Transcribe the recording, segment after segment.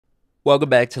Welcome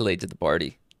back to Late to the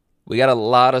Party. We got a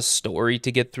lot of story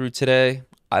to get through today.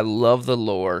 I love the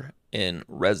lore in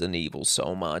Resident Evil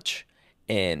so much,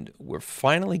 and we're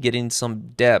finally getting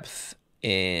some depth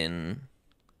in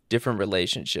different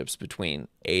relationships between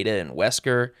Ada and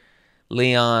Wesker,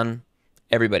 Leon,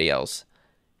 everybody else.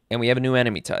 And we have a new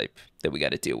enemy type that we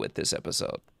got to deal with this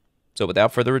episode. So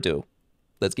without further ado,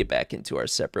 let's get back into our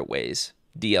separate ways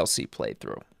DLC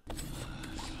playthrough.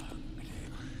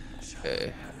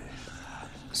 Okay.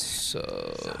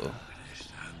 So,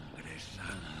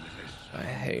 I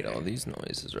hate all these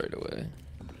noises right away.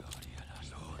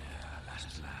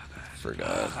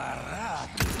 Forgot.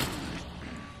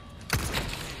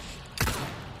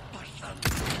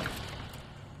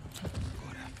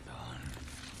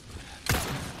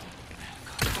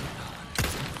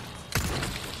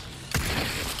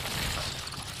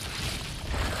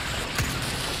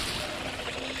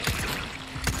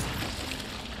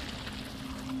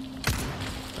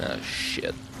 Oh,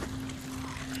 shit.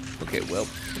 Okay, well.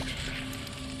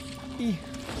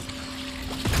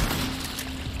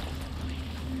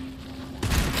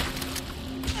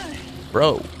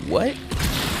 Bro, what?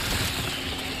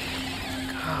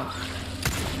 God.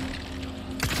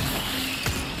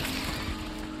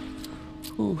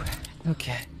 Ooh,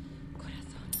 okay.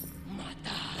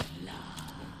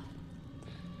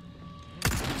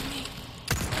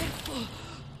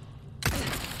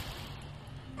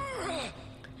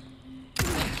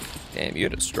 Damn, you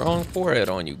had a strong forehead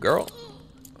on you, girl.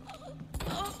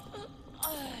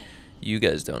 You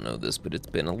guys don't know this, but it's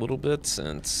been a little bit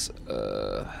since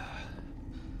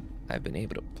I've been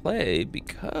able to play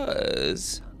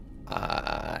because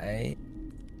I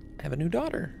have a new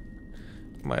daughter.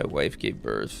 My wife gave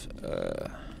birth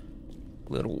a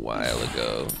little while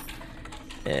ago,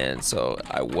 and so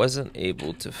I wasn't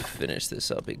able to finish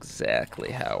this up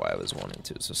exactly how I was wanting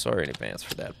to, so sorry in advance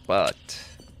for that, but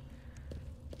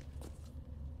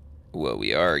what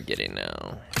we are getting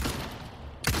now.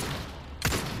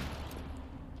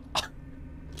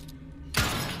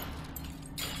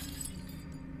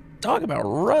 Talk about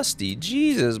rusty.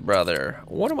 Jesus, brother.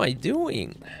 What am I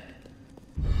doing?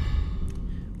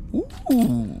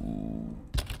 Ooh.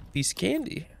 Piece of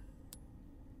candy.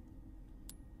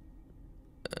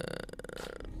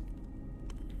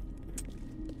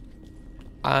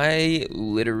 I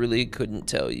literally couldn't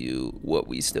tell you what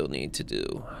we still need to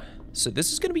do. So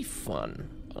this is going to be fun,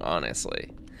 honestly.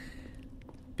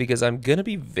 Because I'm going to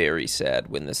be very sad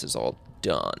when this is all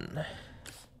done.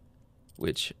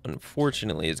 Which,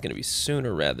 unfortunately, is going to be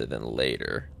sooner rather than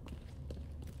later.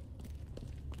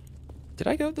 Did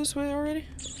I go this way already?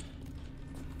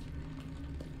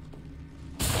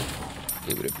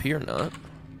 It would appear not.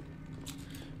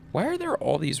 Why are there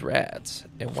all these rats?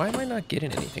 And why am I not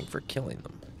getting anything for killing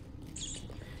them?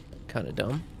 Kind of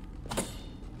dumb.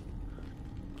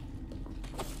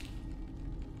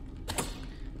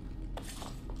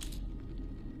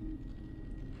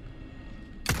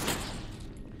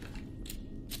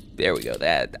 There we go.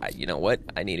 You know what?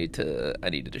 I needed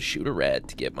to shoot a rat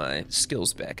to get my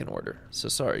skills back in order. So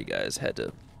sorry, guys. Had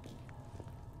to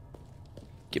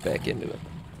get back into it.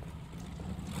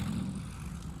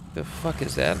 The fuck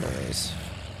is that noise?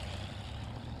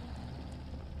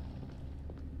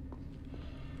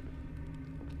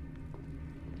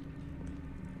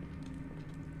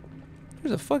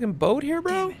 There's a fucking boat here,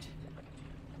 bro?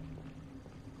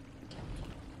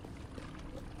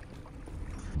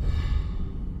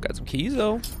 Got some keys,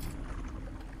 though.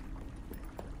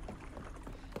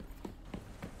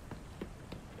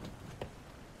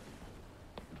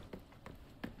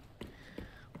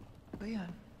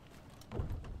 Leon.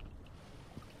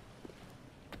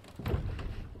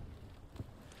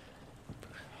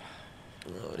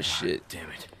 Oh, shit.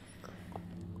 Damn it.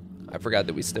 I forgot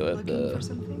that we still have Looking for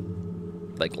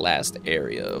something? like, last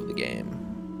area of the game.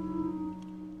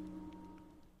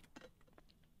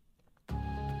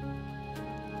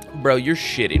 Bro, you're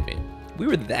shitting me. We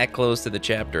were that close to the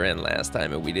chapter end last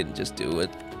time and we didn't just do it.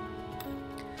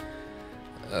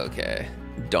 Okay.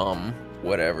 Dumb.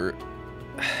 Whatever.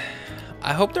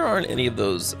 I hope there aren't any of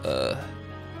those,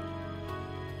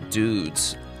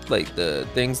 dudes. Like, the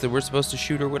things that we're supposed to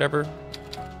shoot or whatever.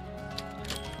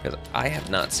 Because I have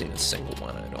not seen a single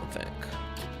one, I don't think.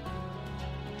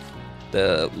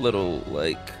 The little,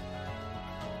 like,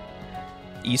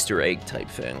 Easter egg type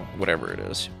thing. Whatever it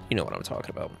is. You know what I'm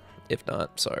talking about. If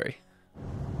not, sorry.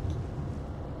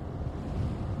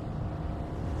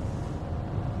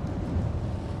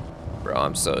 Bro,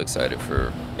 I'm so excited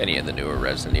for any of the newer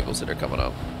Resident Evils that are coming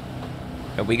up.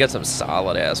 And we got some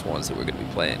solid ass ones that we're going to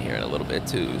be playing here in a little bit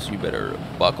too, so you better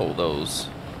buckle those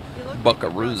You look like you brought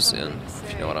buckaroos in, something to if you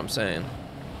say. know what I'm saying.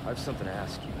 I have something to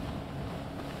ask you.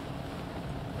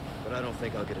 But I don't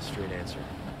think I'll get a straight answer.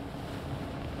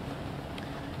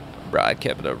 Bro, I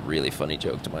kept a really funny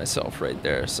joke to myself right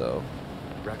there, so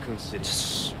Raccoon City,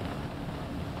 just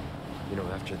you know,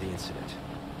 after the incident.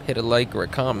 hit a like or a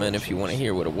comment if you want to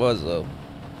hear what it was, though.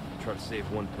 Try to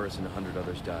save one person, 100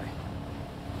 others die.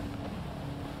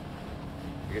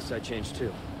 I guess I changed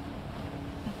too.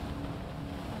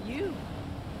 You.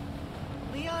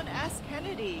 Leon S.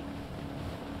 Kennedy.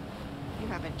 You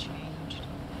haven't changed.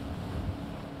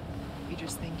 You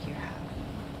just think you have.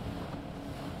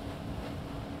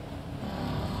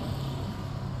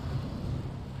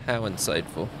 How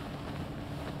insightful.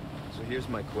 So here's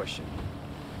my question.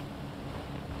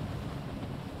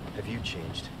 Have you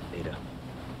changed, Ada?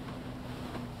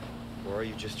 Or are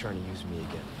you just trying to use me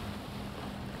again?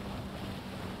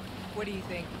 What do you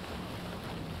think?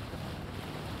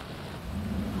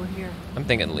 We're here. I'm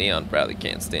thinking Leon probably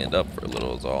can't stand up for a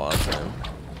little is all I'm saying.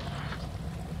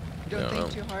 Don't I don't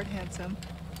think know. too hard, handsome.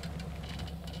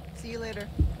 See you later.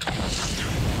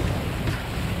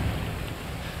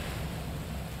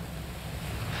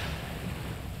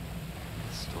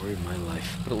 Story of my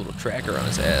life. Put a little tracker on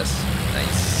his ass.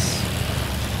 Nice.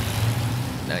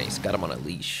 Nice. Got him on a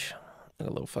leash. Like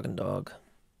a little fucking dog.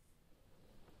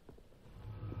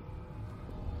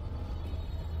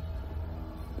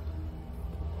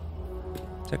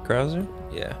 Is that Krauser?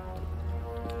 Yeah.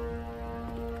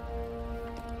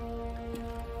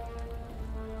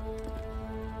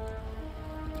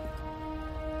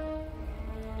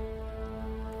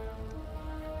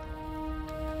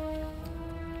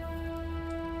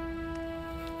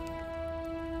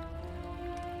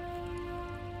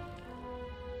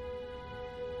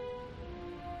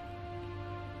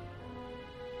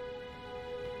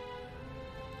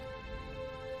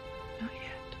 Not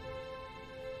yet.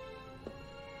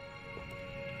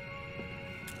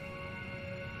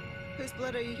 Whose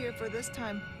blood are you here for this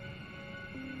time?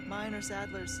 Mine or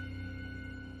Sadler's?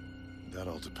 That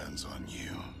all depends on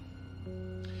you.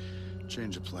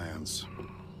 Change of plans.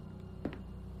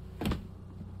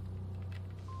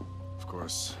 Of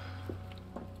course,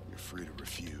 you're free to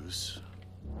refuse.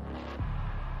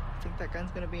 Think that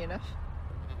gun's gonna be enough?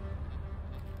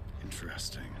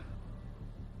 Interesting.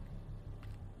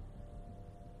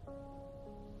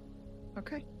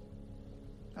 Okay.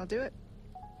 I'll do it.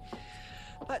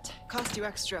 But cost you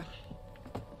extra.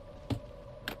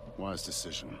 Wise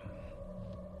decision.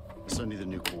 I'll send you the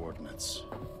new coordinates.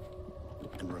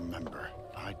 And remember,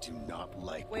 I do not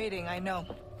like... Waiting, I know.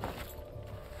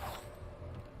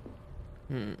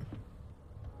 I'm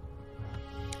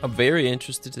very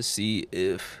interested to see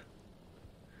if,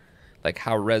 like,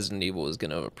 how Resident Evil is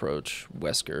gonna approach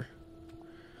Wesker.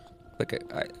 Like,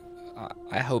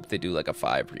 I hope they do like a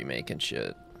 5 remake and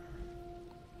shit.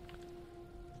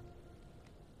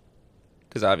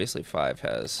 Because obviously 5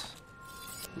 has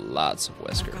lots of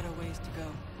Wesker. Got a ways to go.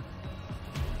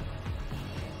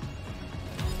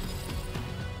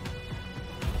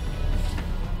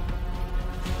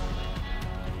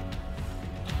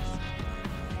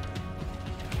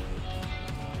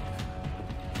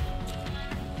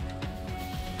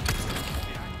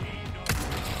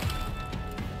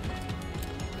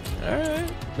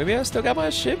 Alright, maybe I still got my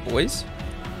shit, boys.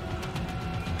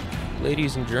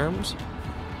 Ladies and germs.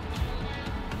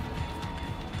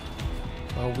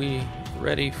 Are we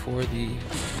ready for the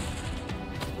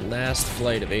last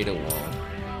flight of Ada Wong?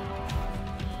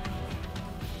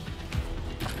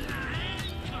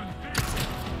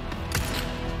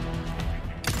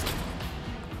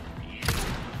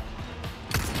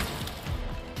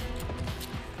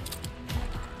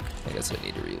 I guess I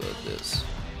need to reload this.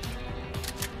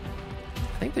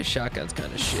 I think the shotgun's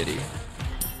kind of shitty.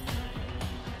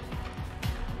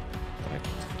 I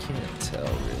can't tell,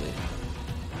 really.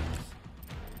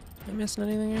 Am I missing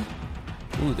anything here?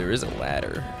 Ooh, there is a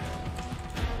ladder.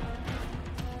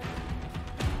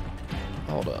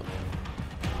 Hold up.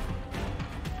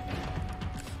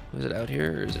 Was it out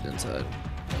here or is it inside?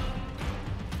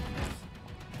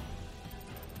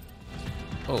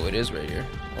 Oh, it is right here.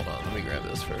 Hold on, let me grab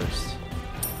this first.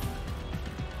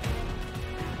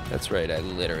 That's right, I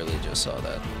literally just saw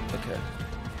that. Okay.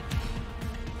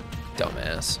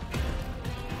 Dumbass.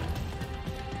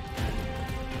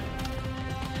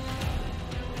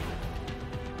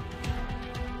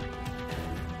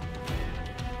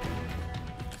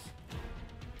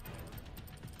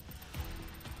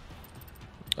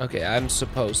 Okay, I'm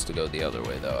supposed to go the other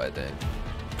way though, I think.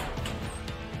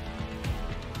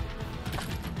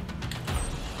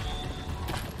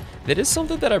 That is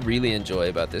something that I really enjoy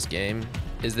about this game,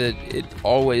 is that it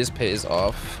always pays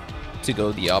off to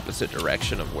go the opposite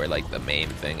direction of where like the main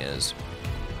thing is.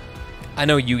 I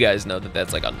know you guys know that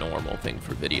that's like a normal thing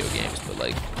for video games, but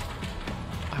like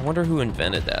I wonder who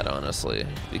invented that, honestly,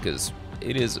 because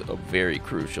it is a very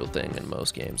crucial thing in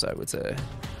most games, I would say.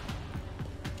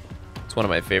 It's one of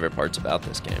my favorite parts about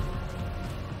this game.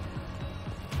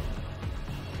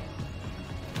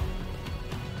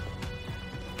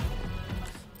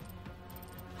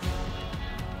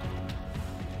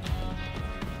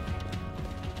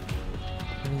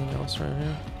 Anything else right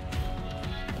here?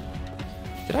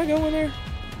 Did I go in there?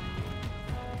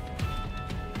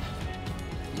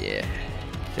 Yeah.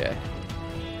 Okay.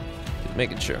 Just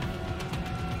making sure.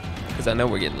 Because I know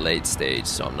we're getting late stage,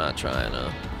 so I'm not trying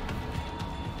to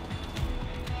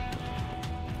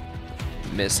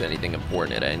miss anything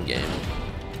important at endgame.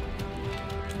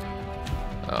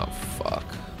 Oh, fuck.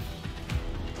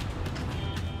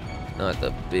 Not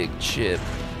the big chip.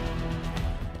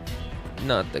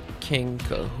 Not the King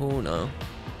Kahuna.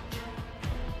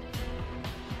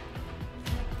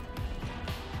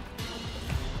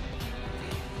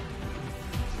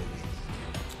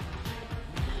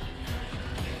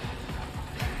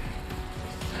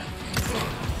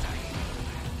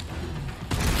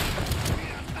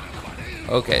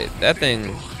 Okay, that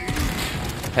thing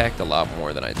packed a lot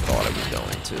more than I thought it was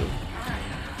going to.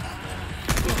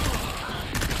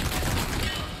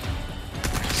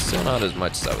 Still not as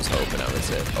much as I was hoping, I would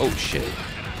say. Oh, shit.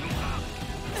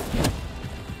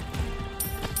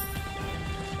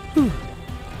 Whew.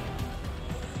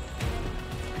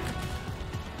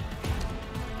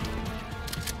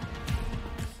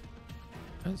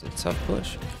 That's a tough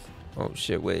push. Oh,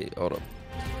 shit, wait, hold up.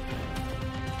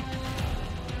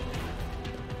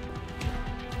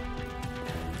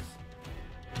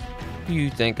 You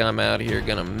think I'm out here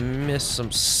gonna miss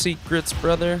some secrets,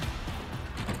 brother?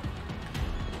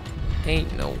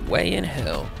 Ain't no way in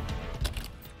hell.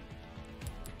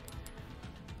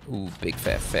 Ooh, big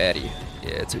fat fatty.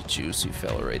 Yeah, it's a juicy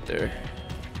fella right there.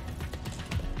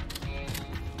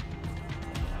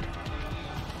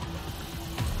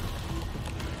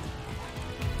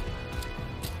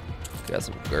 Got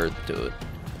some girth to it.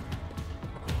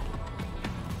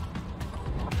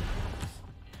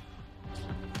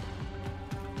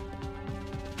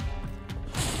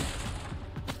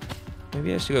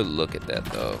 Maybe I should go look at that,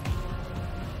 though.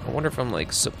 I wonder if I'm,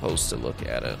 like, supposed to look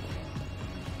at it.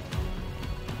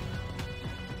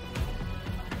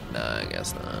 Nah, I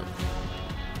guess not.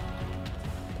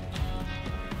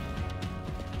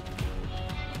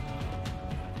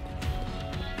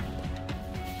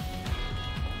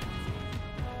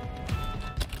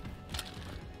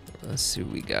 Let's see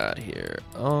what we got here.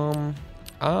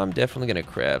 I'm definitely gonna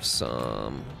craft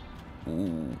some...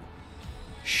 Ooh.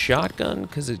 Shotgun,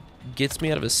 because it gets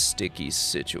me out of a sticky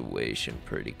situation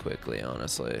pretty quickly,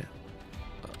 honestly.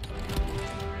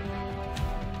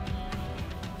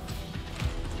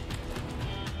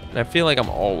 And I feel like I'm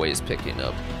always picking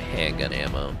up handgun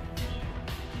ammo.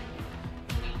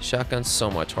 Shotgun's so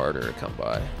much harder to come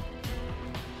by.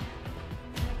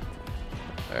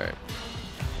 Alright.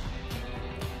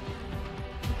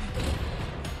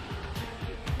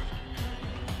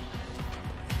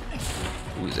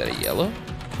 Ooh, is that a yellow?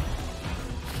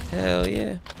 Hell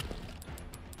yeah.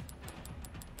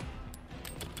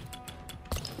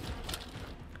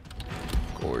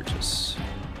 Gorgeous.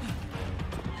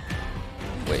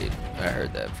 Wait, I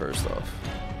heard that first off.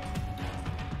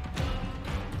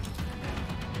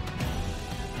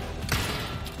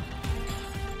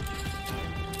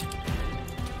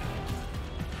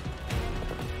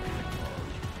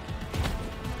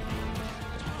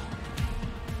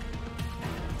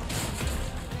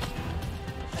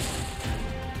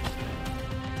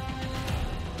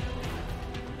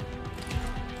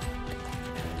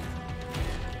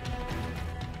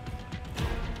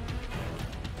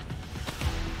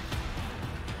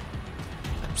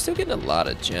 Still getting a lot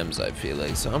of gems, I feel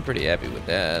like, so I'm pretty happy with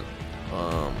that.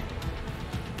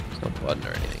 There's no button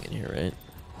or anything in here, right?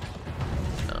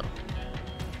 No.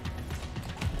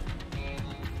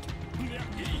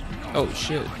 Oh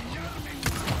shit.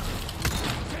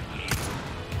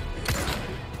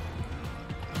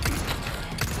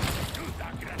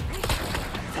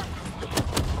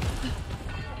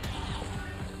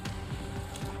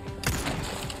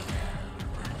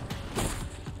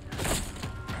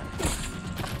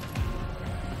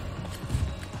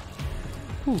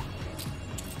 Whew.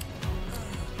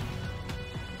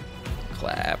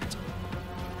 Clapped.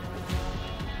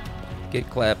 Get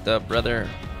clapped up, brother.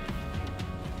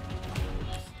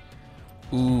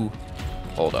 Ooh.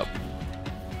 Hold up.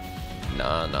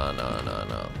 Nah.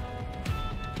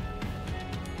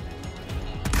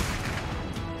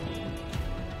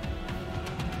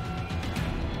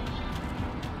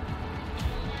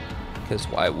 Because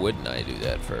why wouldn't I do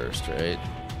that first, right?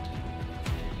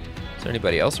 Is there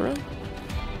anybody else around?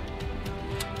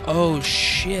 Oh,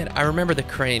 shit. I remember the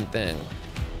crane thing.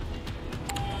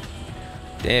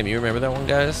 Damn, you remember that one,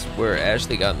 guys? Where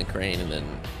Ashley got in the crane and then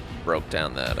broke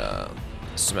down that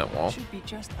cement wall. Should be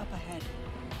just up ahead,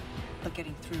 but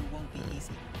getting through won't be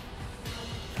easy.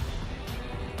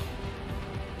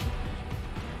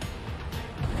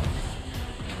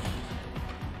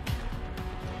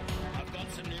 I've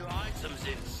got some new items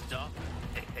in stock.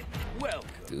 Welcome.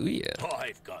 Do ya?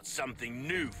 I've got something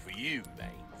new for you, mate.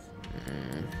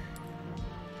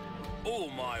 All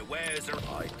my wares are...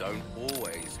 I don't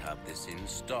always have this in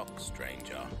stock,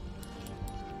 stranger.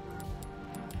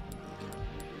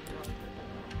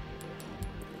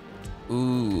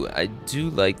 Ooh, I do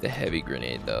like the heavy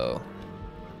grenade, though.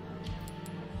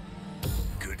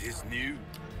 Good as new.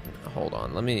 Hold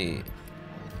on, let me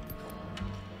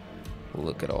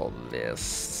look at all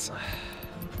this.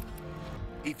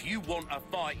 If you want a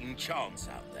fighting chance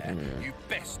out there, you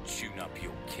best tune up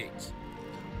your kit.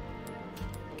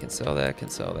 Can sell that, can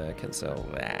sell that, can sell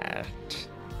that.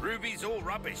 Ruby's all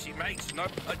rubbish. He makes no...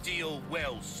 A deal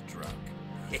well struck.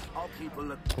 I'll keep a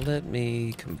look. Let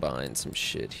me combine some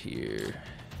shit here.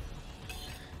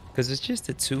 Because it's just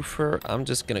a twofer. I'm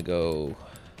just gonna go...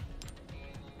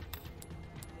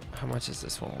 How much is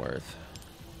this one worth?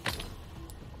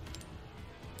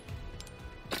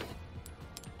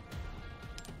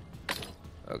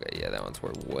 Okay, yeah, that one's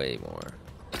worth way more.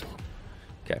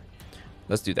 Okay,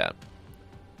 let's do that.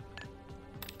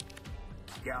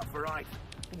 Out for right.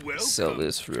 Welcome, Sell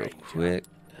this real stranger. quick.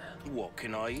 What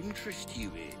can I interest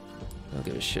you in? I don't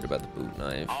give a shit about the boot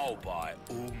knife. I'll buy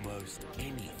almost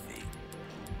anything.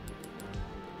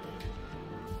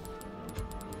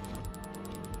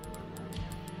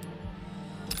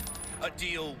 A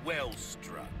deal well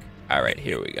struck. All right,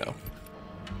 here we go.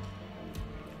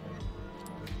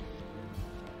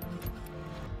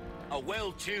 A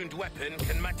well-tuned weapon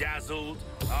can dazzled,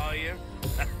 are you?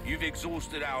 You've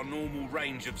exhausted our normal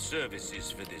range of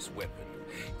services for this weapon.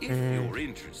 If you're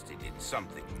interested in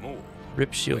something more...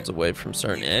 Rip shields away from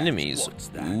certain enemies. What's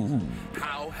that? Ooh.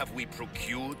 How have we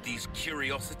procured these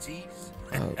curiosities?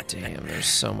 Oh, damn, there's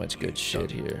so much good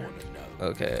shit here.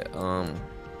 Okay,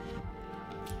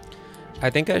 I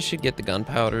think I should get the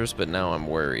gunpowders, but now I'm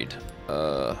worried.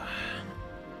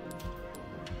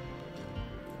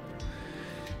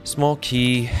 Small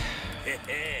key.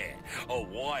 A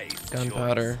wise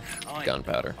Gunpowder. choice.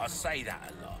 Gunpowder. I say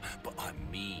that a lot, but I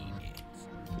mean it.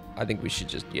 I think we should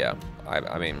just, yeah.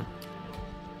 I mean,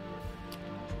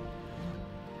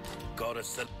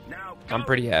 Now I'm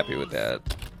pretty happy with that.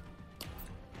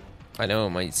 I know it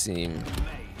might seem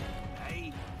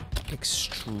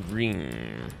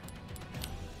extreme,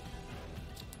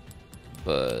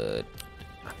 but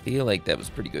I feel like that was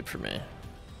pretty good for me.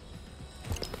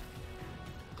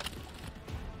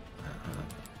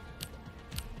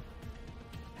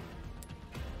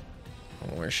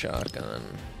 More shotgun.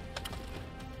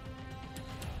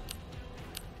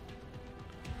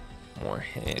 More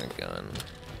handgun.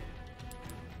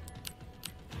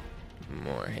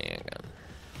 More handgun.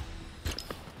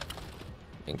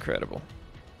 Incredible.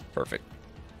 Perfect.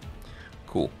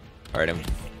 Cool. Alright, I'm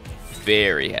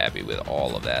very happy with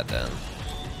all of that then.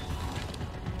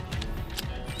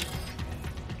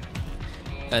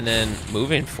 And then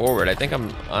moving forward, I think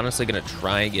I'm honestly going to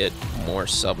try and get more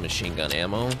submachine gun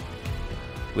ammo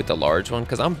with the large one,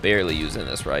 because I'm barely using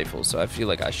this rifle, so I feel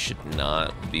like I should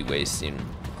not be wasting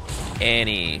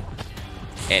anything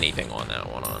on that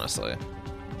one, honestly.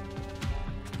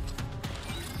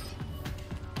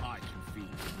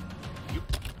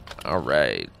 All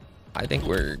right, I think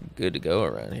we're good to go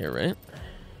around here, right?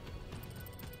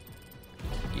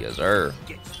 Yes, sir.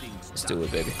 Let's do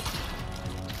it, baby.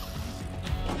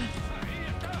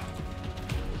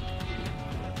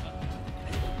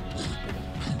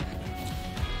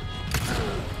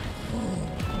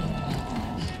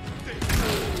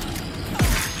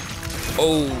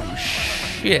 Oh,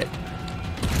 shit.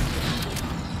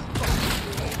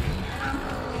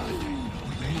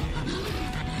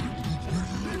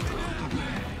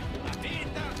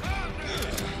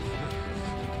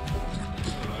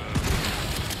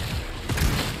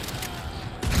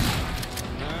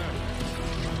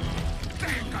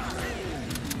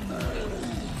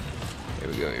 Here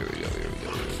we go, here we go, here we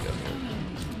go, here we go.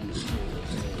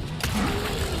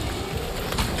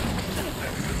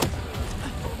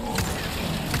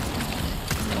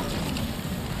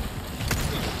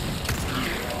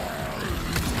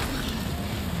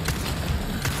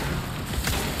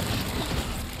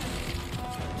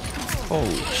 Oh,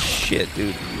 shit,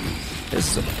 dude.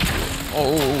 This is a...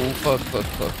 Oh, fuck.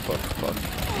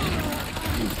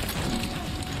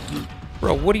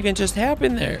 Bro, what even just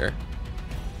happened there?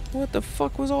 What the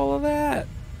fuck was all of that?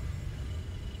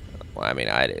 Well, I mean,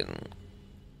 I didn't.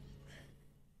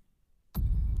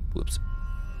 Whoops.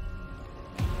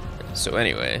 So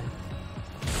anyway.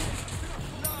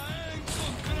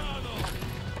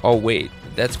 Oh, wait.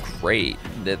 That's great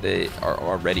that they are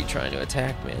already trying to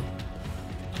attack me.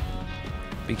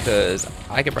 Because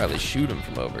I could probably shoot them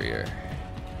from over here.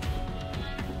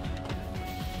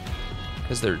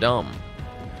 Because they're dumb.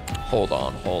 Hold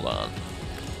on.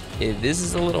 If this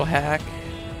is a little hack...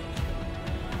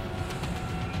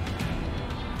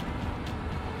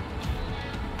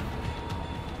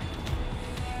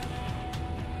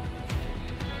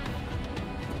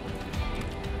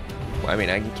 I mean,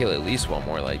 I can kill at least one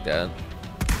more like that.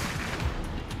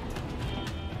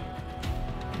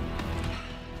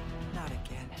 Not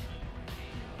again.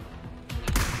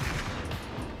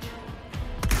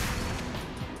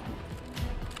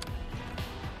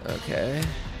 Okay.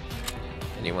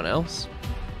 Anyone else?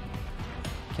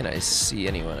 Can I see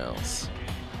anyone else?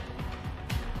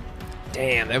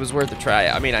 Damn, that was worth a try.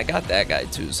 I mean, I got that guy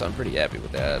too, so I'm pretty happy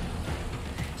with that.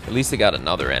 At least I got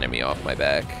another enemy off my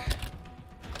back.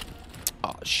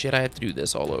 Oh shit, I have to do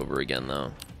this all over again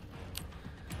though.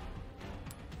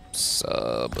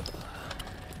 Sub.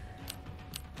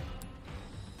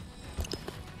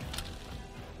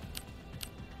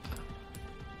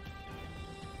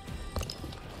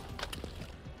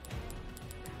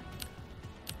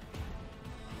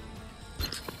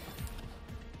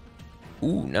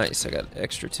 Ooh, nice. I got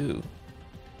extra too.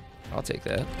 I'll take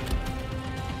that.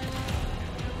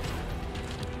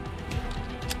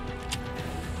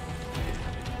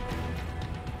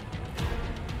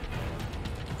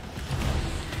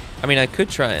 I mean, I could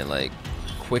try and, like,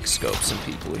 quick scope some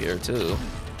people here, too.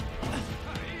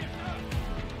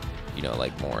 You know,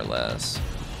 like, more or less.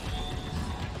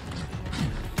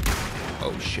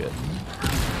 Oh, shit.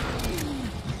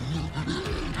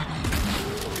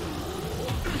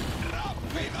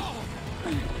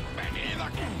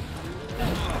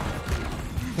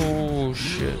 Oh,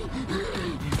 shit.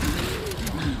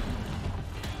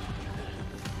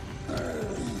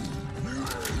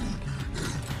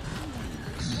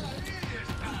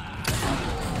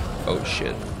 Oh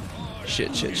shit.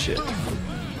 Shit.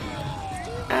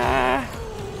 Ah.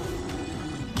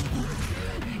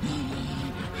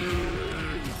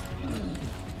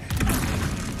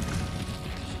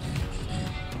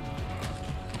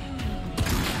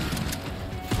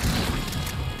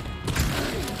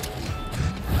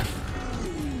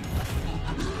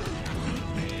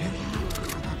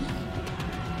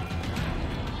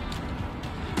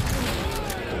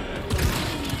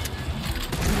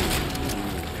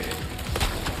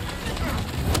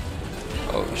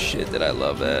 Shit, did I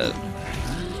love that.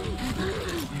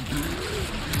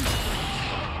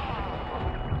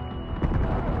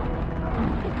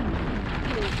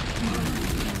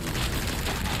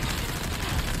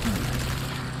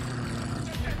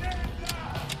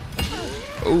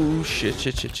 Oh shit.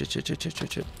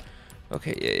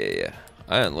 Okay, yeah.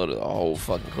 I unloaded the whole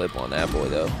fucking clip on that boy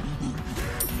though.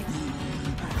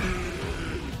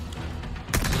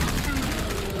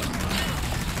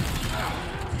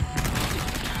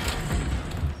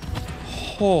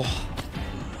 Oh,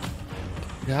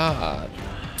 God.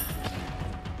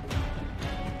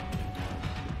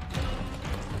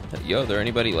 Yo, there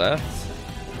anybody left?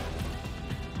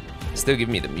 Still give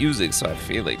me the music, so I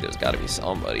feel like there's got to be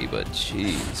somebody, but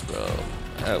jeez, bro.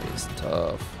 That was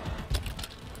tough.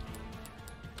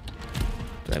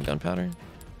 Do I have gunpowder?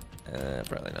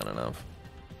 Probably not enough.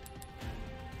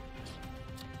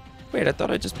 Wait, I thought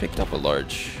I just picked up a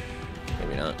large.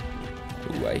 Maybe not.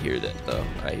 Ooh, I hear that though.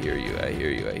 I hear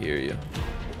you.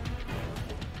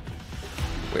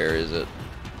 Where is it?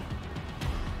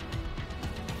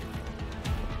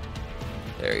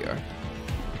 There you are.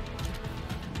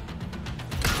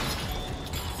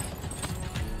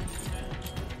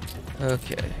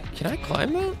 Okay. Can I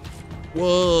climb that?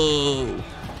 Whoa.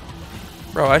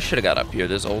 Bro, I should have got up here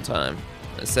this whole time.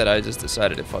 Instead, I just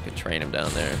decided to fucking train him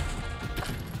down there.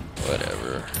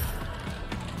 Whatever.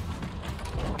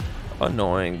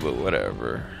 Annoying, but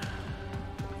whatever.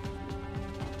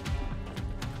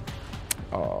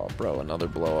 Oh, bro, another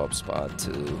blow up spot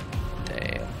too.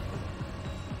 Damn.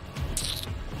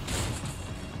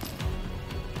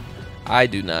 I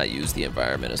do not use the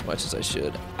environment as much as I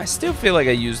should. I still feel like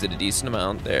I used it a decent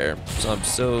amount there, so I'm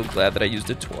so glad that I used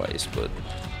it twice, but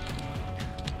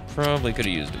probably could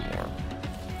have used it more.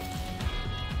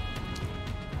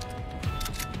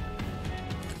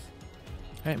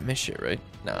 I didn't miss shit, right?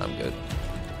 Nah, I'm good.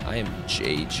 I am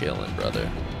J chillin', brother.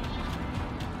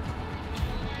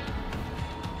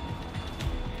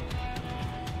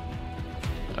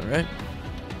 Alright.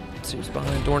 Let's see what's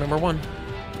behind door number 1.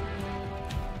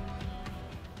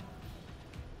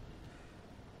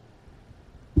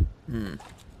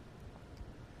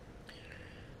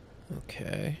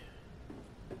 Okay.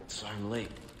 Sorry I'm late.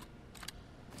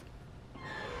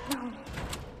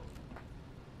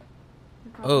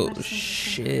 Oh,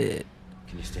 shit.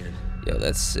 Can you stand? Yo,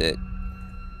 that's sick.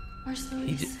 Where's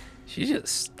Louise? She's just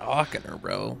stalking her,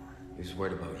 bro. He was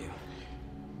worried about you.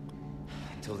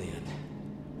 Until the end.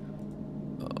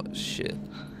 Oh, shit.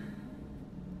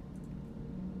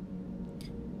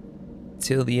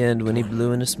 Till the end when he blew into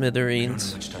We don't have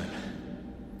smithereens. much time.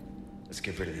 Let's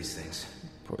get rid of these things.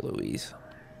 Poor Louise.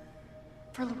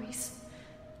 For Louise.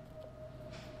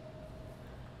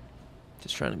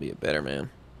 Just trying to be a better man.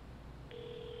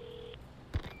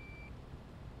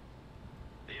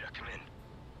 Ada, come in.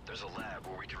 There's a lab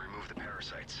where we can remove the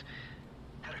parasites.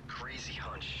 Had a crazy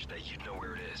hunch that you'd know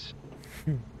where it is.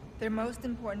 Their most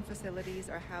important facilities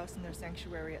are housed in their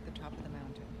sanctuary at the top of the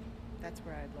mountain. That's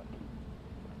where I'd look.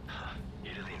 Huh.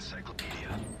 Ada the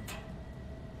encyclopedia.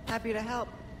 Happy to help.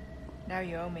 Now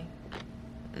you owe me.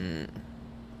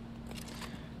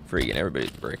 Freaking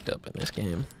everybody's bricked up in this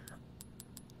game.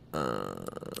 Now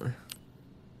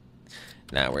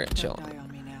we're gonna chill. Don't die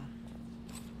on me now.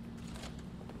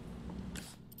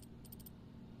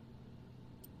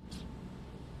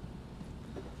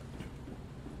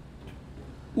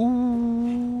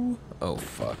 Ooh. Oh,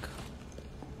 fuck.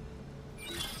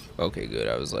 Okay, good.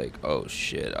 I was like, oh,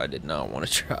 shit. I did not want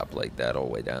to drop like that all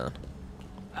the way down.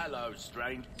 Hello,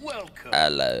 strange. Welcome.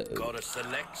 Hello. Got a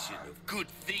selection of good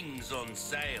things on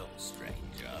sale, stranger.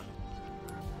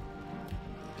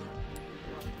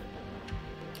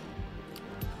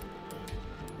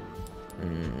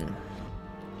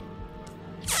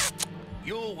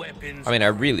 Your weapons. I mean, I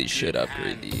really should good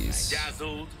upgrade hands. these.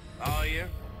 Dazzled, are you?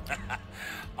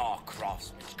 Our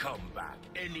craftsmen come back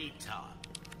anytime.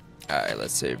 Alright,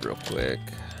 let's save real quick.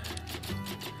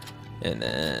 And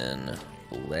then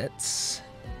let's...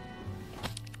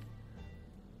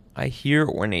 I hear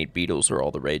ornate beetles are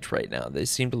all the rage right now. They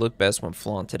seem to look best when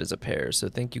flaunted as a pair, so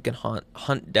think you can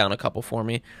hunt down a couple for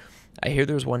me. I hear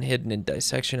there's one hidden in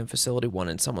Dissection and Facility 1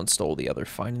 and someone stole the other.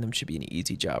 Finding them should be an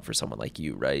easy job for someone like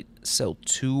you, right? Sell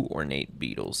 2 ornate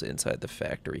beetles inside the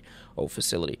factory. Oh,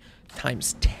 Facility.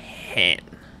 Times 10.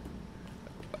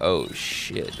 Oh,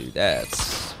 shit, dude.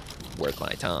 That's worth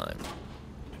my time.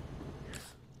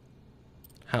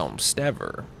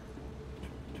 Helmstever.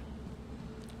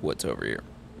 What's over here?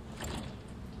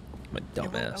 I'm a It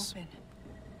won't dumbass. open.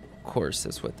 Of course,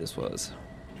 that's what this was.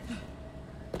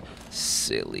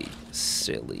 Silly,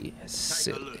 silly, Take a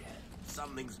silly. look.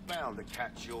 Something's bound to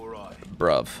catch your eye.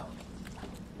 Bruv.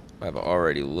 I've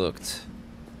already looked.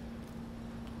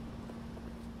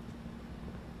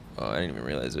 Oh, I didn't even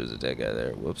realize there was a dead guy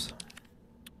there. Whoops.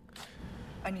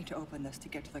 I need to open this to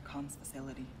get to the comms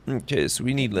facility. Okay, so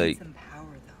we need It needs like, some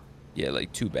power though. yeah,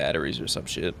 like 2 batteries or some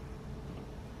shit.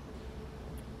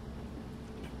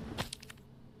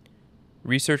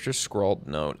 Researcher scrawled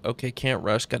note. Okay, can't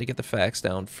rush. Got to get the facts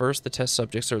down. First, the test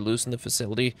subjects are loose in the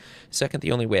facility. Second,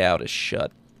 the only way out is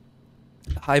shut.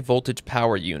 The high voltage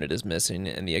power unit is missing,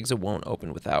 and the exit won't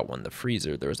open without one. The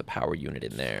freezer, there is a power unit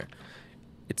in there.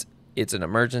 It's an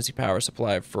emergency power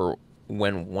supply for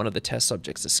when one of the test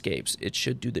subjects escapes. It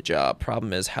should do the job.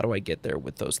 Problem is, how do I get there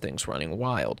with those things running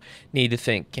wild? Need to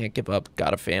think. Can't give up.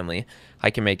 Got a family.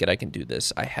 I can make it. I can do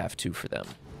this. I have to for them.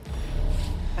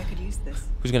 I could use this.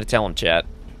 Who's gonna tell him, chat?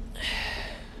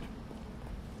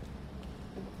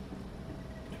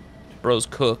 Bro's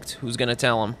cooked. Who's gonna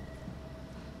tell him?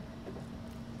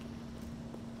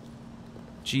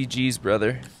 GG's,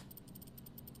 brother.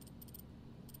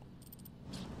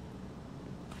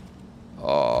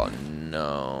 Oh,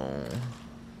 no.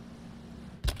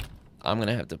 I'm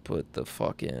gonna have to put the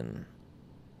fucking...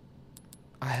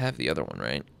 I have the other one,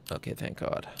 right? Okay, thank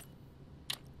God.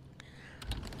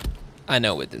 I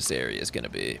know what this area is gonna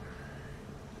be.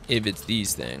 If it's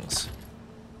these things.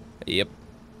 Yep.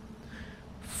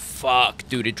 Fuck,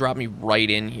 dude, it dropped me right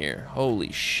in here.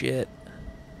 Holy shit.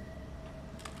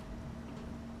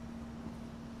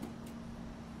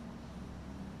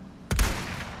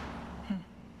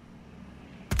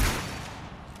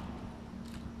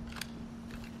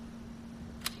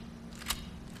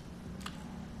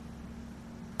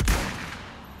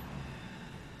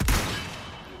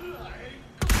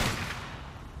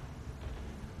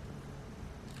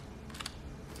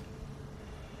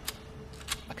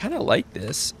 I kind of like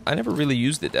this. I never really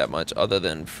used it that much other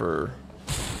than for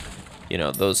you know,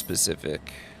 those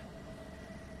specific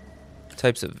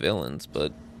types of villains,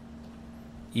 but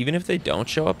even if they don't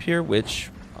show up here,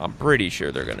 which I'm pretty sure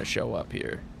they're going to show up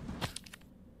here.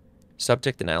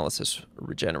 Subject analysis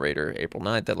regenerator. April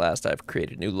 9th, at last I've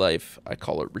created new life. I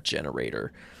call it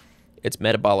regenerator. Its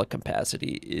metabolic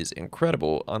capacity is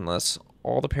incredible. Unless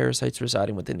all the parasites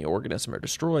residing within the organism are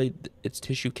destroyed, its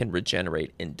tissue can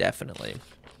regenerate indefinitely.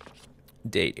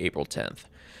 Date, April 10th.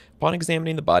 Upon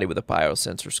examining the body with a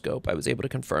biosensor scope, I was able to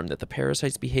confirm that the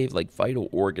parasites behave like vital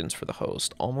organs for the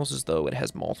host, almost as though it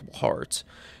has multiple hearts.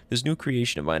 This new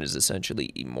creation of mine is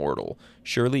essentially immortal.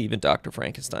 Surely even Dr.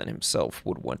 Frankenstein himself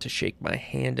would want to shake my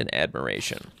hand in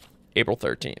admiration. April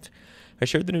 13th. I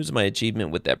shared the news of my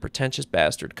achievement with that pretentious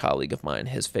bastard colleague of mine.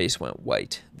 His face went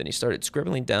white. Then he started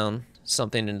scribbling down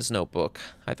something in his notebook.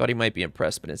 I thought he might be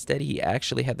impressed, but instead he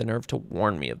actually had the nerve to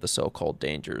warn me of the so-called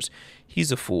dangers.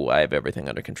 He's a fool. I have everything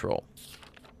under control.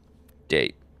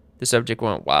 Date. The subject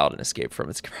went wild and escaped from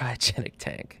its cryogenic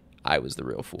tank. I was the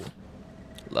real fool.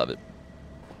 Love it.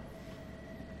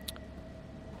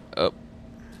 Oh.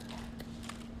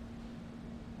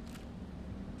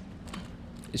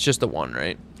 It's just the one,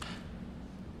 right?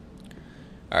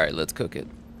 Alright, let's cook it.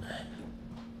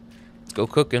 Let's go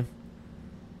cooking.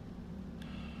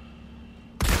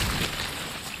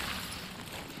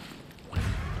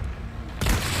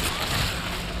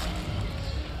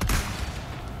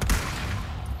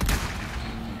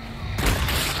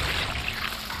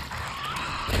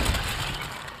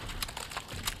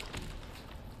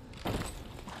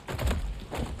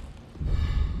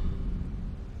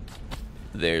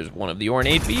 There's one of the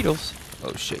ornate beetles.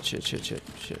 Oh, shit.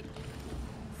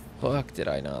 Fuck, did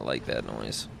I not like that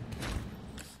noise.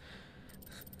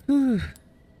 Whew.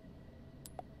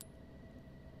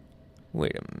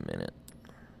 Wait a minute.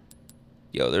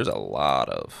 Yo, there's a lot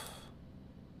of...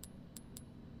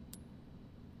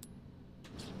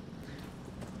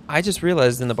 I just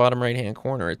realized in the bottom right-hand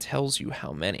corner, it tells you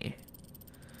how many.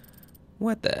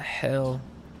 What the hell?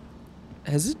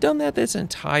 Has it done that this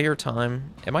entire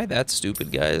time? Am I that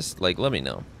stupid, guys? Like, let me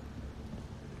know.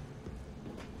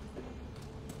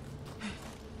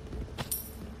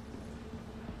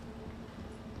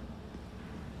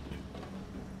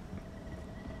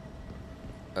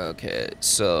 Okay,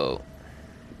 so...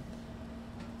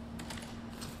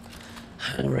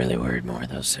 I'm really worried more of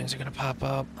those things are gonna pop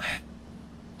up.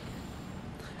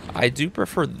 I do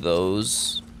prefer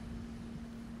those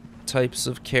types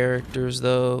of characters,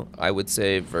 though, I would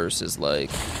say, versus like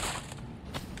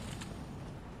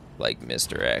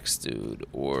Mr. X, dude,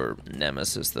 or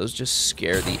Nemesis. Those just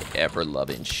scare the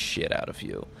ever-loving shit out of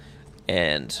you.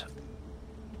 And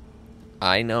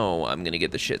I know I'm gonna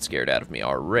get the shit scared out of me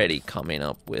already coming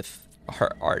up with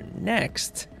our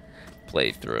next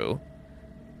playthrough,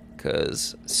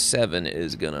 because 7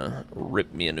 is gonna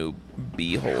rip me a new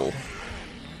beehole.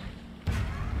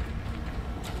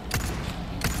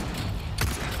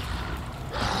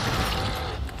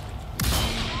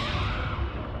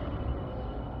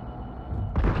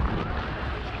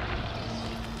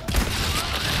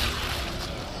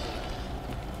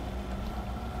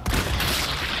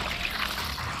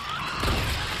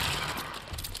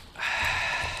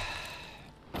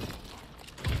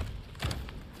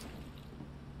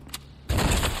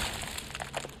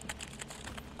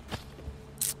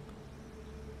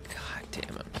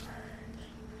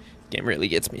 Game really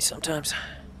gets me sometimes.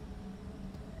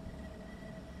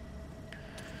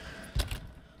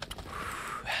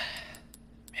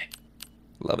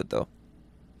 Love it, though.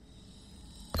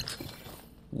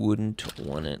 Wouldn't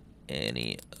want it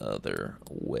any other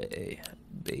way,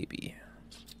 baby.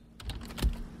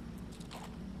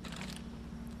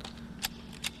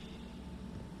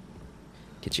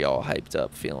 Get you all hyped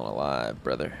up, feeling alive,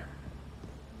 brother.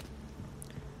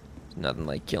 There's nothing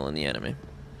like killing the enemy.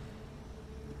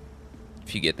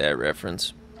 If you get that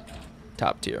reference,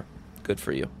 top tier. Good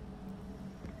for you.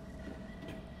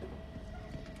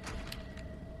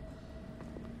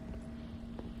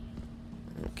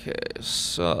 Okay,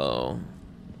 so...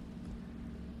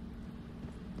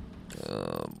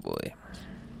 oh, boy.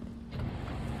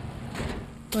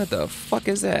 What the fuck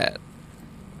is that?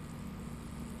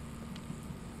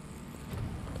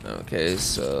 Okay,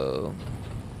 so...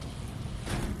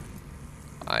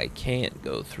 I can't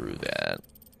go through that,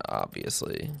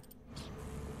 obviously,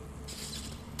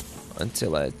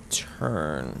 until I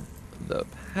turn the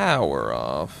power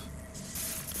off.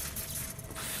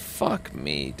 Fuck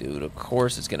me, dude. Of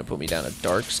course it's gonna put me down a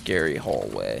dark, scary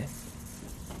hallway.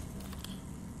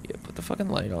 Yeah, put the fucking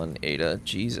light on, Ada.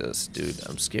 Jesus, dude,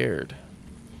 I'm scared.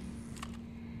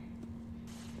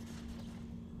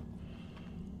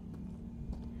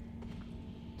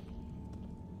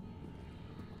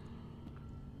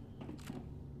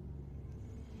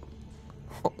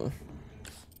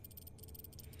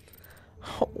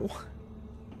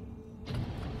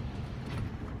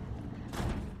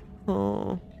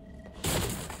 Oh.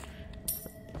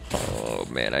 Oh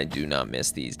man, I do not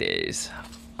miss these days.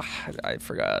 I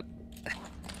forgot.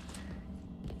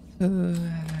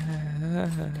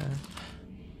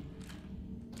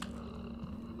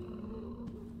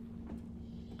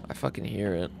 I fucking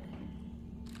hear it.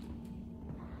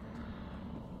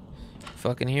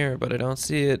 Fucking hear it, but I don't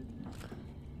see it.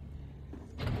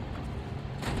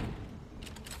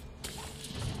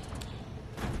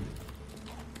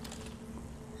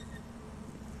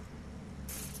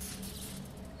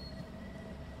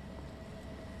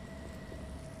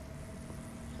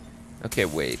 Okay,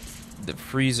 wait. The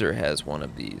freezer has one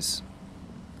of these.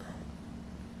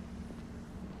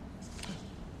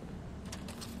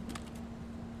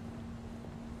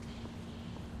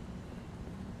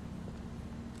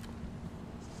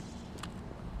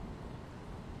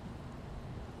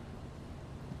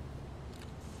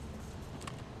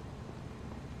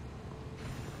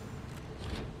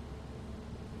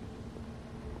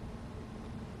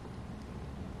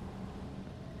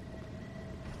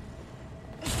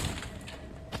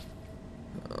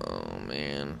 Oh,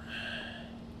 man.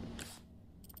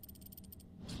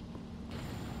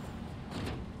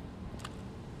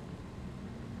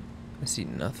 I see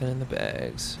nothing in the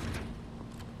bags.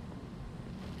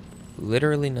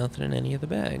 Literally nothing in any of the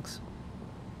bags.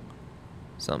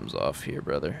 Something's off here,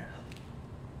 brother.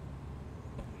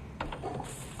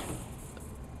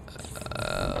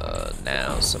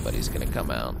 Now somebody's gonna come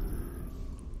out.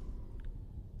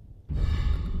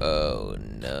 Oh,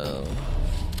 no.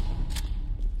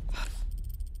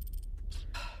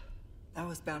 That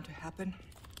was bound to happen.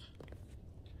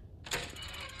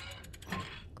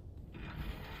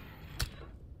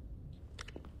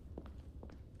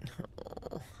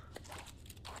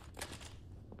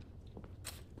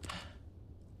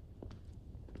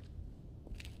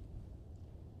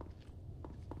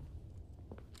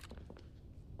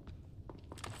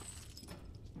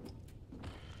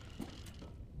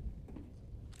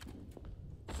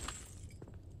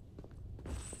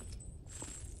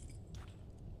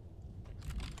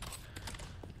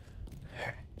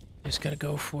 Just gotta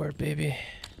go for it, baby.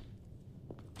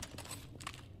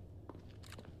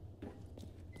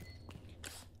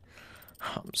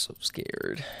 I'm so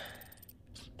scared.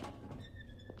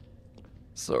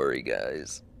 Sorry,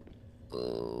 guys.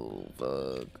 Oh,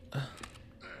 fuck.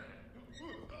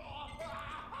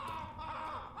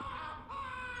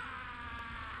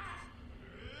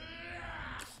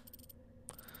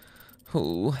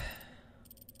 Ooh.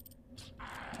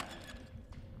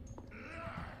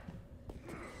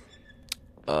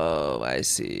 Oh, I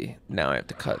see. Now I have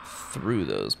to cut through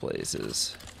those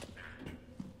places.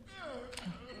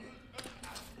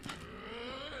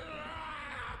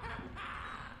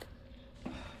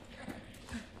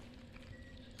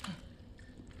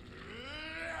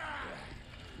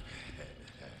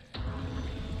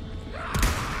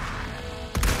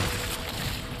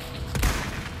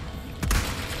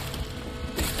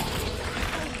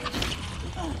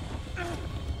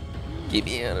 Get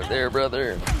me out of there,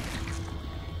 brother.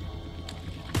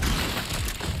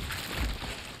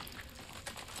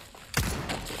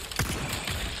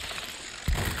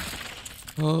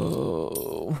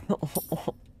 Oh.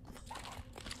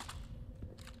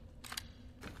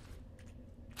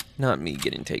 Not me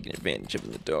getting taken advantage of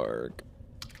in the dark.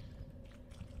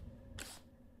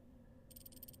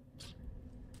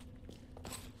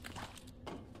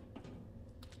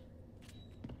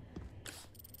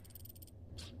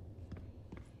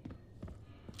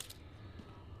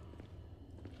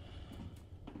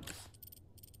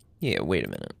 Yeah, wait a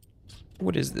minute.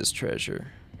 What is this treasure?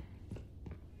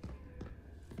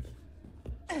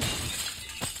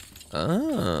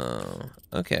 Oh,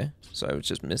 okay. So I was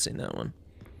just missing that one.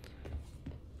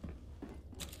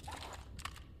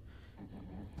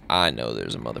 I know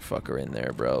there's a motherfucker in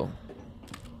there, bro.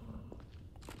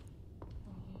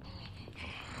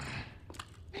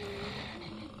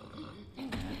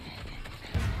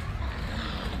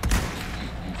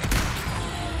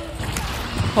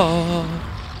 Oh.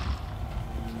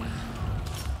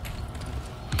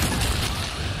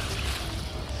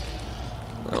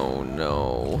 Oh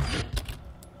no.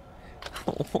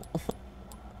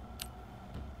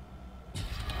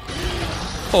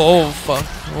 Oh fuck.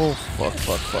 Oh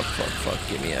fuck.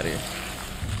 Get me out of here.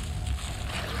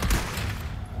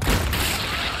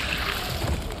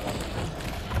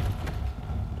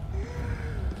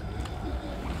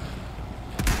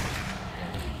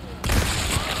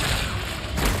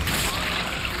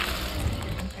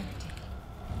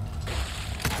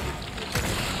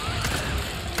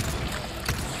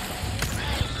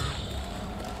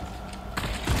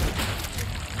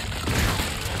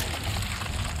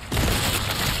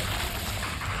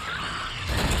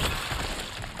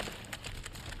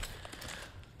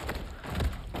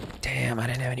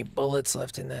 any bullets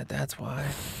left in that, that's why.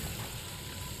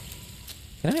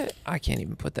 I can't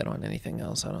even put that on anything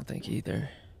else, I don't think, either.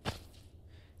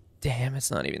 Damn,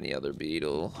 it's not even the other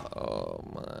beetle. Oh,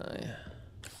 my.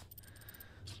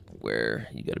 Where?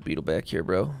 You got a beetle back here,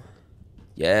 bro?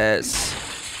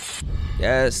 Yes.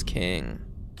 Yes, king.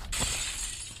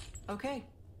 Okay.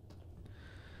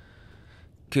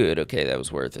 Good, okay, that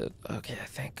was worth it. Okay,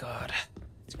 thank God.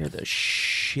 Scared the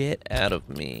shit out of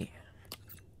me.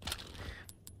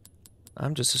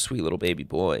 I'm just a sweet little baby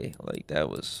boy. Like, that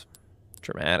was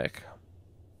dramatic.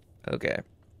 Okay.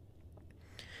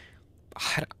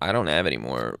 I don't have any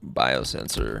more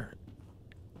biosensor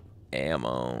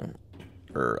ammo.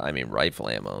 Or, I mean, rifle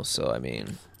ammo. So, I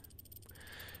mean,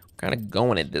 kind of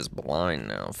going at this blind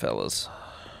now, fellas.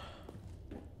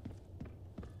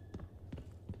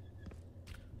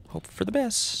 Hope for the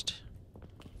best.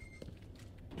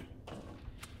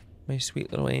 My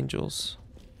sweet little angels.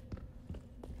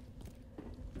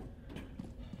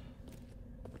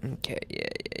 Okay,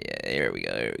 yeah. Here we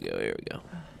go.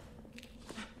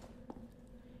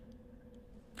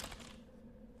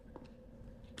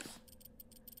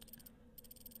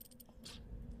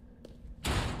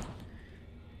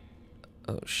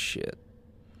 Oh, shit.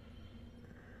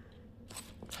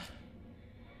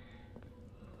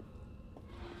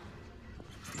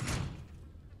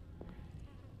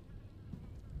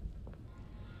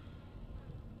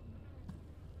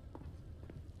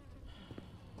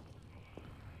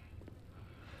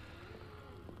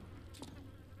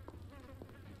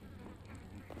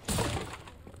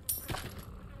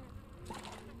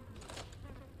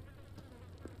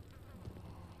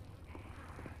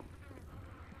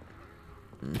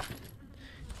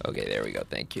 Okay, there we go.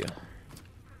 Thank you.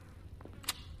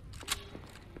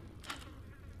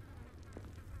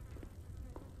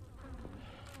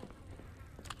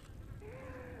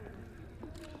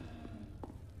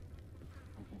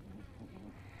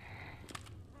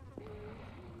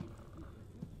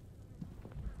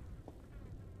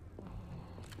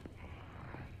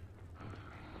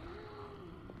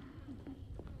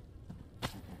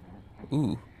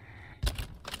 Ooh.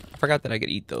 I forgot that I could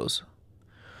eat those.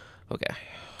 Okay.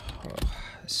 Oh,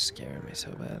 it's scaring me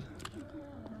so bad.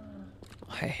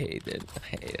 I hate it. I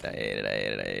hate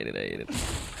it.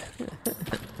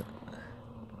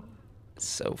 It's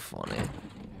so funny.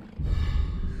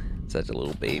 Such a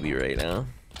little baby right now.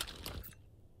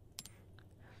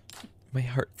 My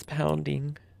heart's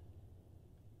pounding.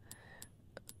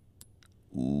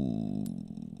 Ooh.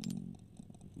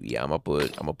 Yeah, I'm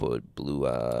gonna put blue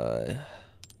eye,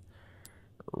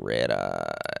 red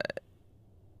eye.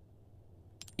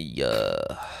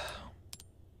 Yeah.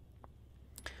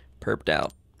 Perped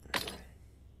out.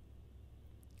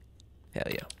 Hell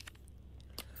yeah.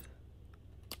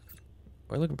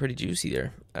 We're looking pretty juicy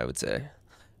there, I would say.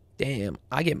 Damn,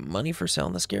 I get money for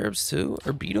selling the scarabs too?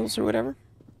 Or beetles or whatever?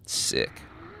 Sick.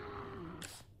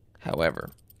 However,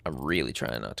 I'm really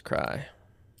trying not to cry.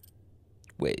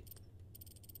 Wait.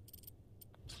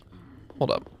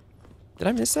 Hold up. Did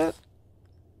I miss that?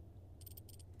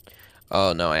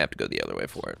 Oh, no, I have to go the other way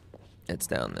for it. It's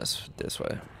down this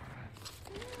way.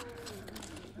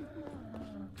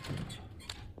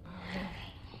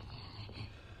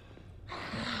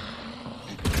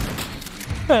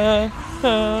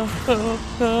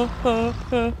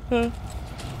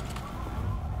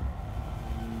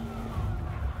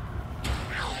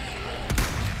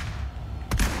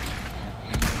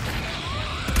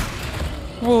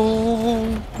 Oh,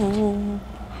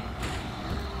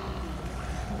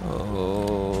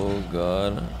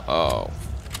 God. Oh,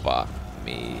 fuck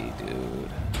me, dude.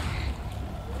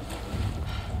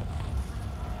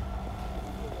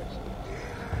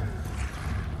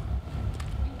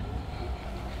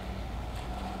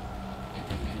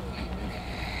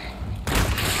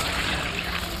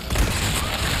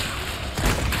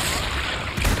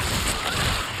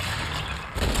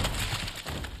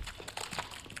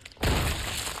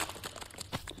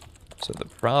 So the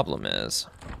problem is,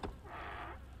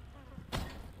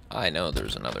 I know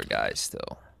there's another guy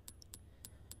still.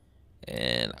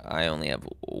 And I only have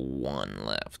one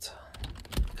left.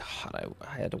 God,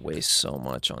 I had to waste so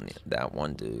much on that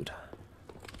one dude.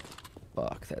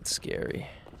 Fuck, that's scary.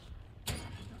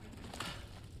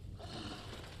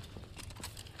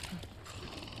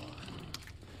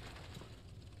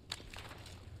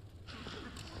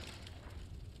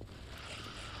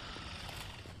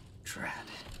 Drat.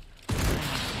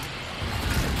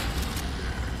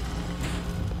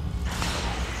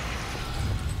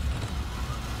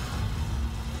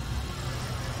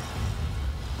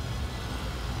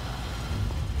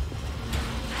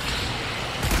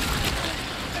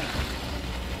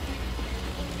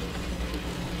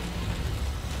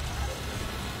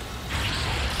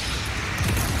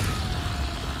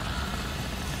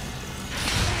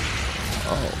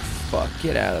 Oh, fuck.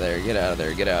 Get out of there. Get out of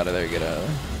there. Get out of there. Get out of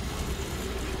there.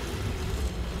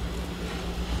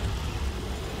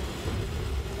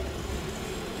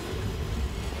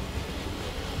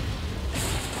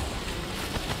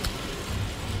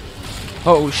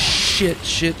 Oh, shit,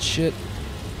 shit, shit.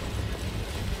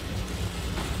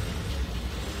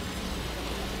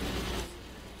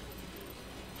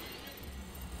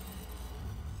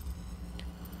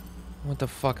 What the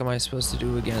fuck am I supposed to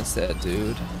do against that,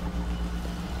 dude?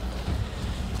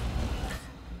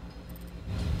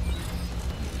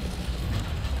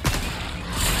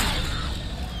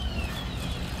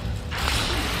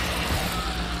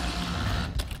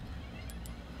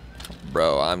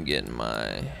 Bro, I'm getting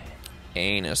my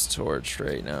anus torched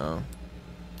right now.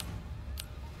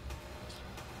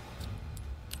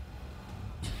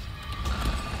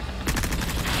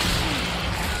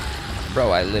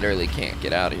 Bro, I literally can't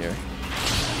get out of here.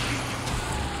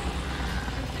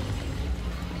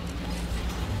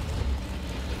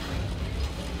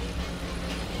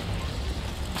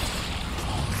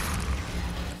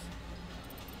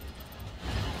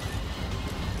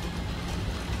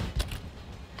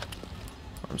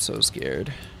 I'm so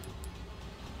scared.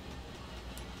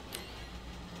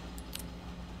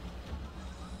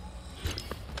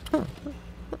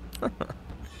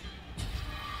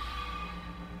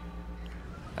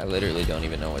 I literally don't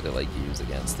even know what to like use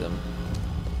against him.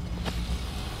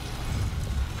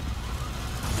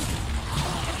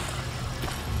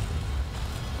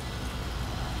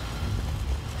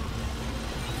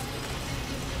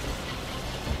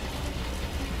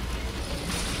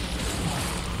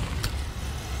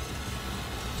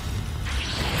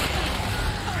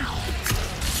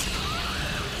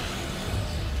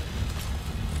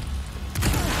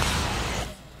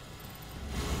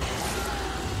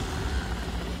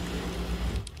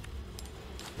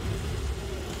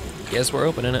 Guess we're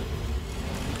opening it.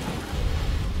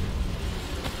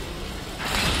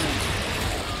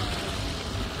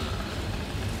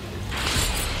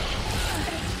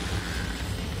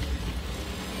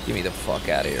 Get me the fuck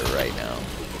out of here right now.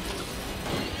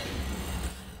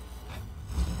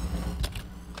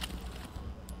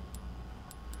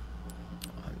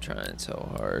 I'm trying so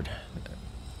hard.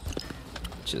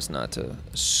 Just not to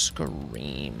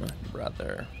scream,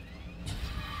 brother.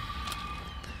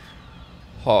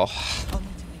 Oh. Only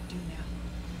to make do now.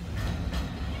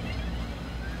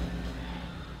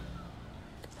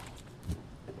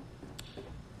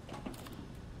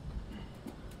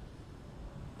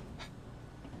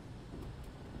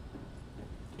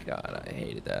 God, I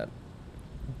hated that.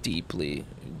 Deeply,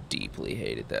 deeply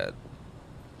hated that.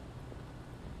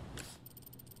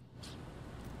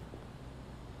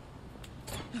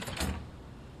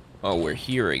 Oh, we're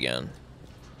here again.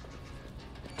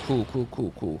 Cool, cool,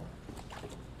 cool, cool.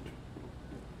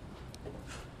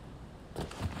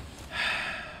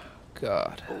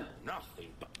 God.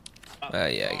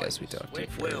 Yeah, I guess we talked to you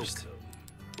first.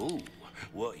 Ooh,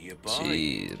 what you buying?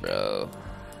 Jeez, bro.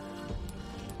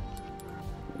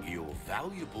 Your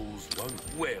valuables won't.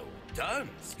 Well done,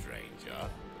 stranger.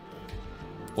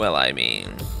 Well, I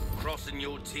mean, Crossing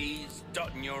your T's,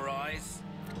 dotting your I's.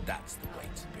 That's the way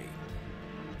to be.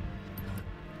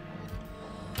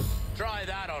 Try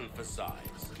that on for size.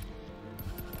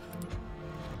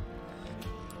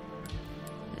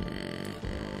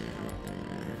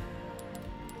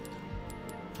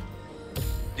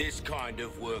 This kind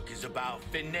of work is about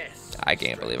finesse. I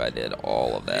can't believe I did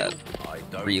all of that.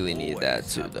 Really need that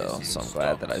too, though. So I'm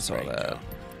glad that I saw that.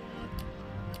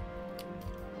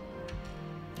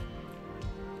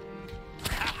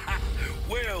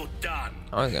 Well done.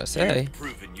 I was gonna say. You've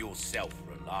proven yourself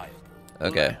reliable.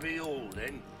 Okay. Will that be all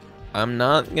then? I'm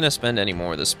not gonna spend any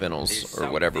more of the spinels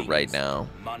or whatever Some right things now.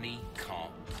 Money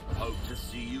can't. Hope to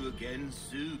see you again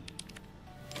soon.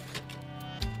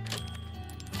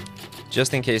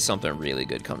 Just in case something really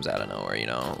good comes out of nowhere, you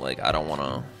know? Like, I don't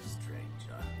wanna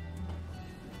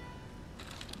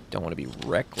be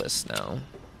reckless now.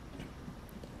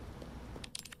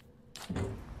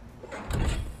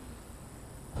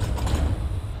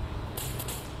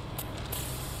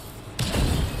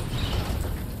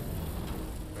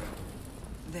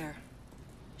 There.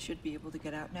 Should be able to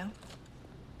get out now.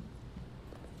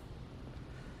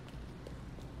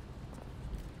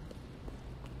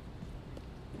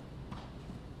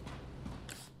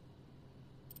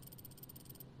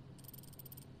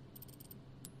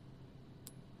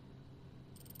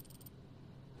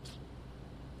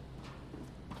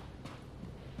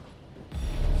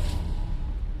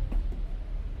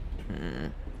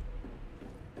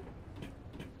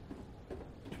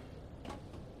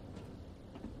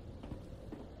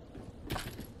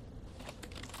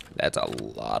 That's a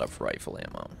lot of rifle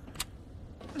ammo.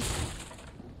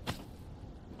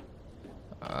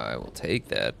 I will take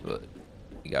that, but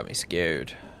you got me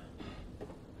scared.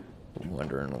 I'm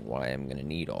wondering why I'm gonna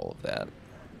need all of that.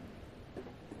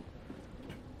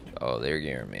 Oh, they're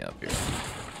gearing me up here.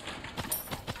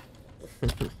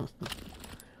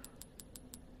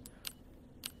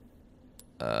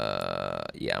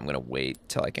 Yeah, I'm gonna wait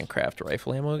till I can craft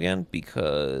rifle ammo again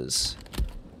because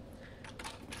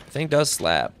the thing does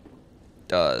slap.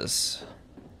 Does.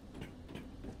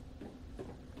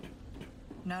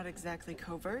 Not exactly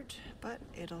covert, but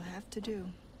it'll have to do.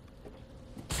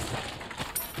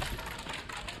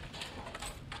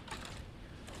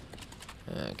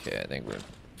 Okay, I think we're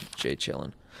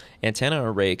chilling. Antenna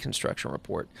array construction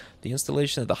report. The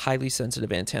installation of the highly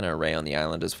sensitive antenna array on the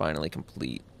island is finally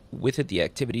complete. With it, the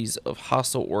activities of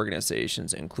hostile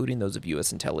organizations, including those of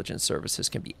U.S. intelligence services,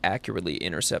 can be accurately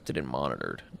intercepted and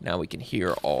monitored. Now we can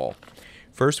hear all.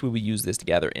 First, we will use this to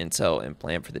gather intel and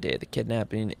plan for the day of the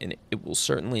kidnapping, and it will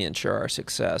certainly ensure our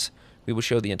success. We will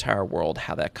show the entire world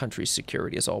how that country's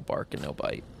security is all bark and no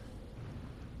bite.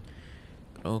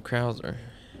 Oh, Krauser.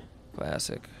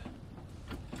 Classic.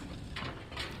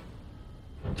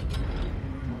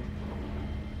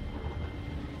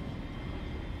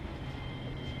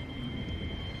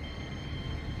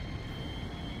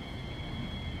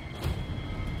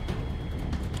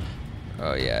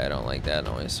 Oh yeah, I don't like that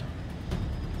noise.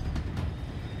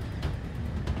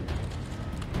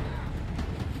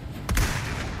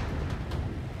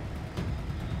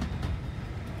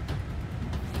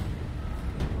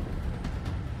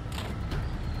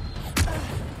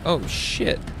 Oh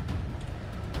shit.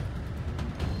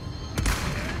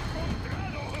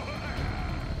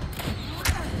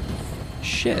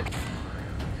 Shit.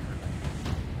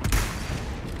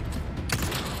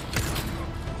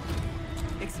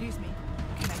 Excuse me.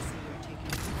 Can I see your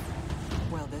ticket?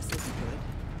 Well, this isn't good.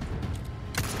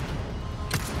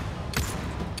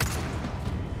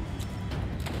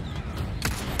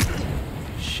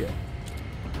 Shit.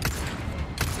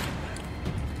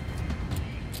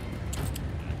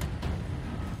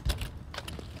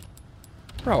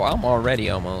 Bro, I'm already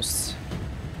almost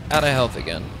out of health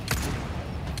again.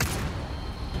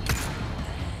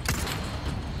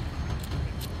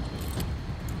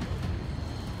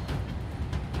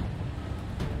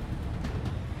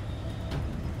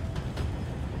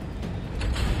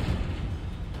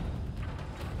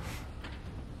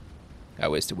 I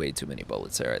wasted way too many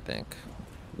bullets there, I think.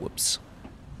 Whoops.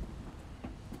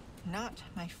 Not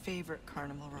my favorite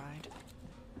carnival ride.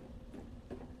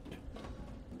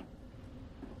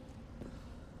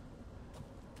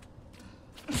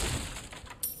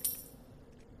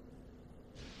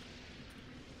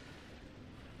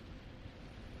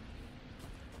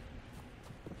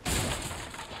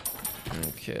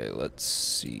 Okay, let's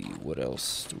see. What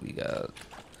else do we got?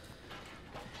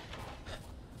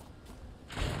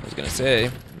 I was gonna say,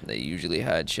 they usually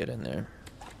hide shit in there.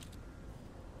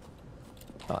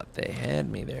 Thought they had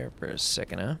me there for a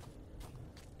second, huh?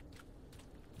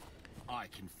 I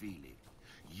can feel it.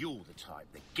 You're the type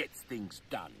that gets things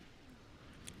done.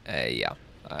 Yeah,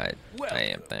 I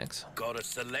am, thanks. Got a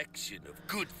selection of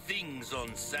good things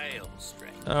on sale,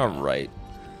 stranger. Alright.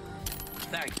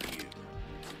 Thank you.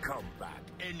 Come back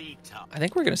anytime. I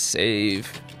think we're gonna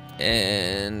save,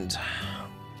 and I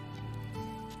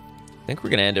think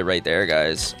we're gonna end it right there,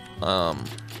 guys. I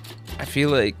feel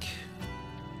like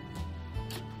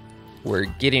we're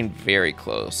getting very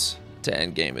close to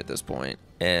endgame at this point,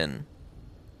 and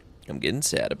I'm getting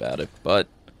sad about it, but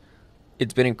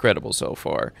it's been incredible so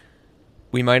far.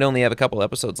 We might only have a couple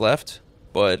episodes left,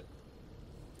 but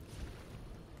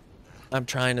I'm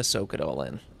trying to soak it all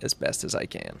in as best as I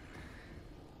can.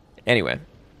 Anyway,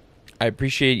 I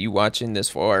appreciate you watching this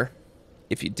far.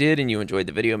 If you did and you enjoyed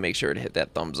the video, make sure to hit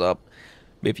that thumbs up.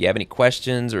 If you have any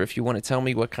questions or if you want to tell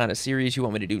me what kind of series you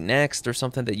want me to do next or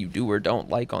something that you do or don't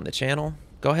like on the channel,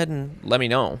 go ahead and let me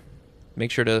know. Make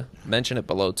sure to mention it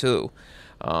below too.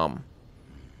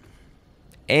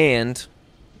 And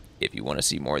if you want to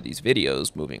see more of these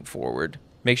videos moving forward,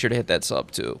 make sure to hit that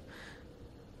sub too.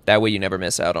 That way you never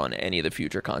miss out on any of the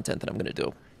future content that I'm going to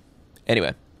do.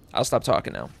 Anyway, I'll stop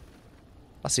talking now.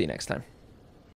 I'll see you next time.